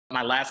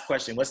my last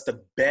question, what's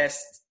the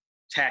best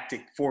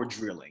tactic for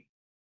drilling?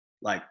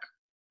 Like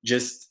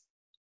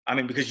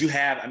because you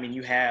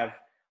have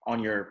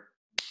on your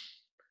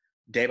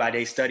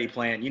day-by-day study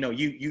plan,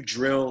 you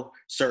drill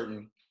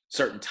certain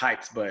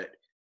types, but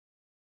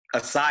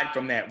aside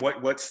from that,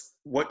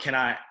 what can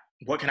I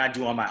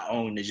do on my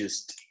own to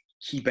just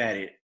keep at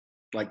it,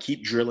 like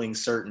keep drilling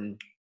certain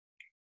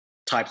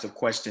types of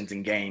questions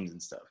and games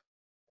and stuff?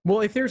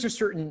 Well, if there's a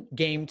certain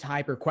game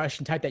type or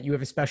question type that you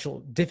have a special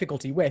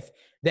difficulty with,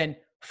 then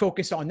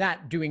focus on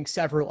that, doing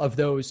several of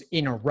those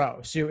in a row.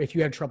 So if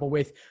you have trouble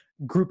with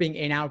grouping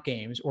in-out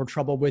games or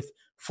trouble with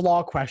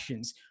flaw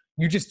questions,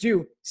 you just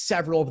do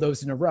several of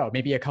those in a row,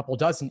 maybe a couple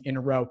dozen in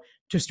a row,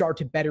 to start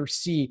to better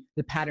see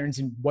the patterns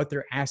in what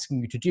they're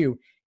asking you to do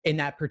in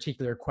that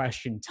particular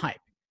question type.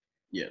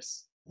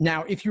 Yes.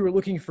 Now, if you were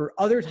looking for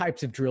other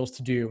types of drills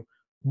to do,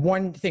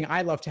 one thing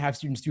I love to have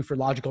students do for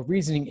logical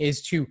reasoning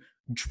is to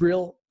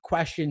drill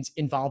questions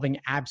involving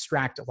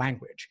abstract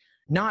language,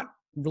 not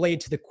related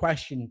to the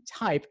question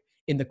type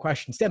in the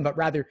question stem, but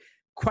rather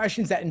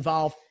questions that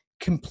involve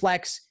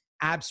complex,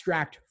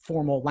 abstract,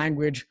 formal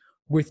language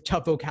with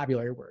tough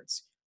vocabulary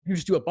words. You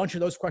just do a bunch of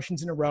those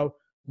questions in a row,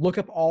 look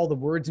up all the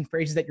words and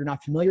phrases that you're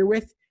not familiar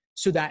with,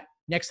 so that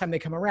next time they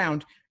come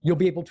around, you'll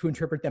be able to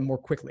interpret them more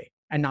quickly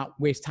and not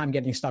waste time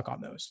getting stuck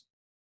on those.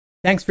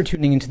 Thanks for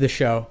tuning into the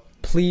show.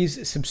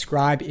 Please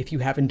subscribe if you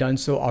haven't done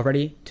so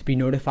already to be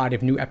notified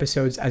of new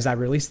episodes as I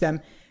release them.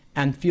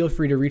 And feel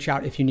free to reach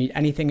out if you need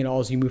anything at all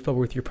as you move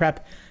forward with your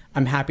prep.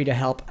 I'm happy to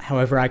help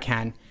however I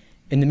can.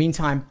 In the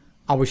meantime,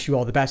 I'll wish you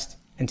all the best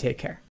and take care.